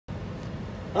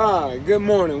Good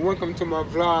morning. Welcome to my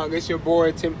vlog. It's your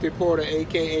boy Timothy Porter,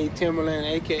 aka Timberland,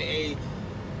 aka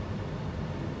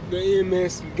the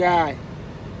MS guy.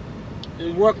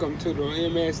 And welcome to the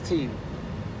MS team.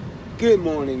 Good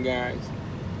morning, guys.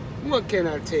 What can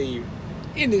I tell you?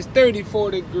 It is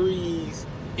 34 degrees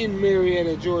in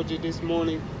Marietta, Georgia this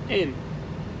morning, and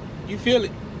you feel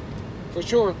it for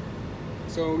sure.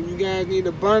 So you guys need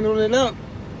to bundle it up.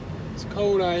 It's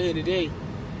cold out here today.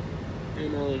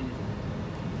 And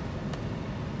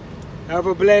have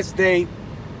a blessed day,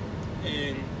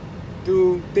 and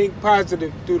think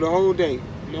positive through the whole day.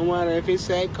 No matter if it's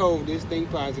that cold, just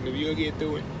think positive. You'll get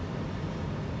through it.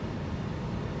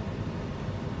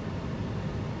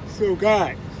 So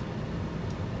guys,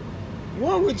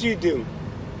 what would you do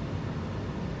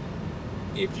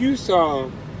if you saw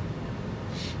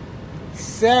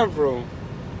several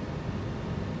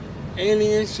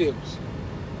alien ships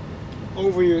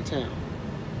over your town?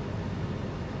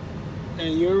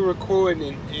 And you're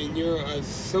recording and you're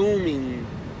assuming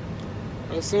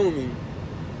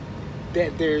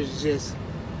that there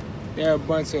are a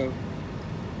bunch of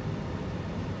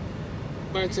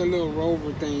little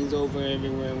rover things over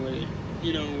everywhere with it,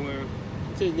 where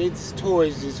it's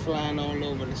toys just flying all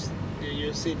over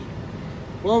your city.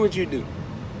 What would you do?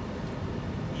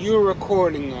 You're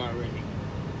recording already,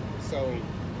 so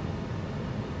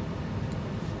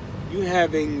you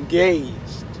have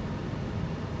engaged.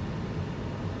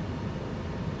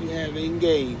 You have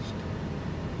engaged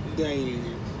the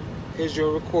aliens because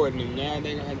you're recording them. Now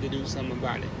they're going to have to do something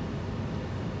about it.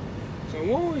 So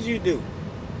what would you do?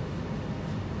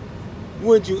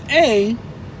 Would you A,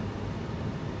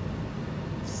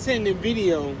 send a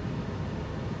video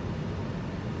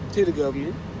to the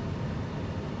government?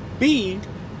 B,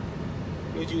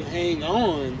 would you hang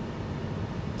on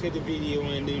to the video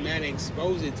and do not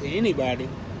expose it to anybody?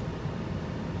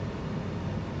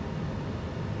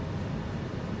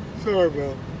 Sorry,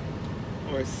 bro.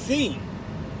 Or C,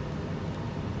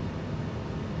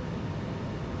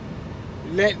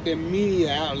 let the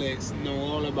media outlets know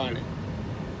all about it.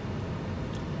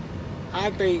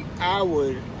 I think I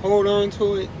would hold on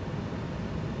to it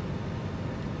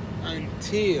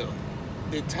until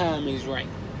the time is right.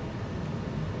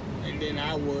 And then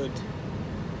I would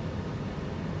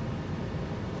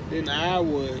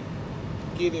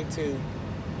get it to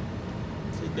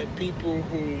the people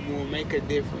who will make a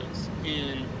difference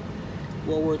in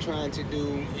what we're trying to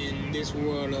do in this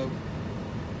world of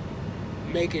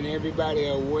making everybody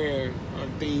aware of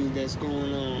things that's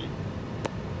going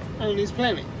on this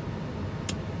planet.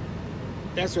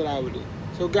 That's what I would do.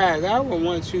 So guys, I would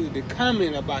want you to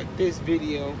comment about this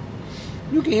video.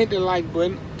 You can hit the like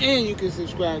button and you can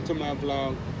subscribe to my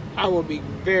vlog. I will be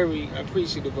very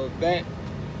appreciative of that.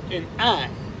 And I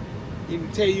need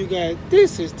to tell you guys,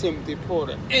 this is Timothy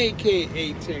Porter,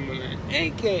 aka Timberland,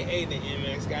 aka the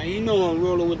MS guy. You know I'm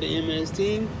rolling with the MS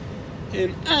team,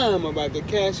 and I'm about to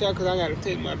cash out because I got to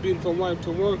take my beautiful wife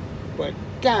to work. But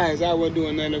guys, I will do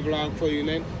another vlog for you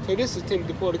later. So this is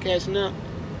Timothy Porter cashing out.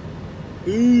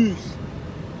 Peace.